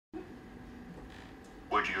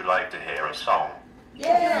Would you like to hear a song?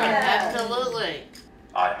 Yeah, absolutely.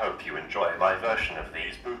 I hope you enjoy my version of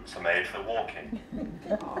These Boots Are Made for Walking.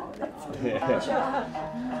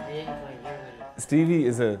 Stevie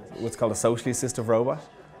is what's called a socially assistive robot.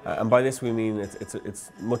 And by this we mean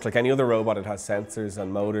it's much like any other robot. It has sensors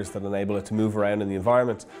and motors that enable it to move around in the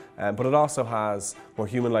environment, but it also has more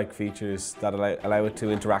human-like features that allow it to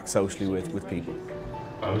interact socially with people.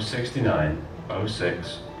 069,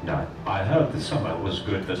 069. I heard the summer was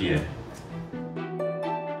good this year.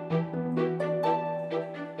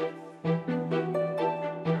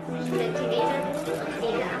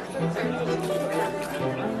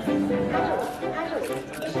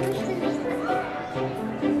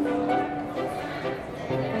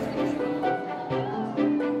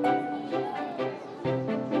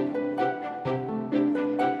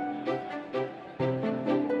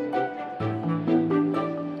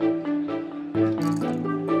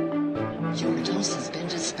 Your dose has been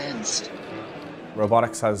dispensed.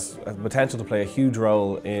 Robotics has the potential to play a huge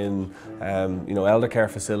role in elder care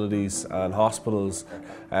facilities and hospitals,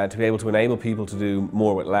 to be able to enable people to do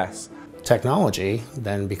more with less. Technology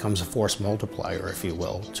then becomes a force multiplier, if you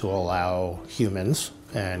will, to allow humans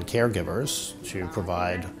and caregivers to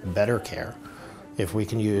provide better care. If we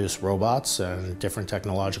can use robots and different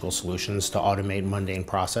technological solutions to automate mundane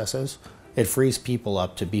processes, it frees people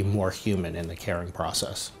up to be more human in the caring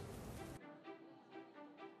process.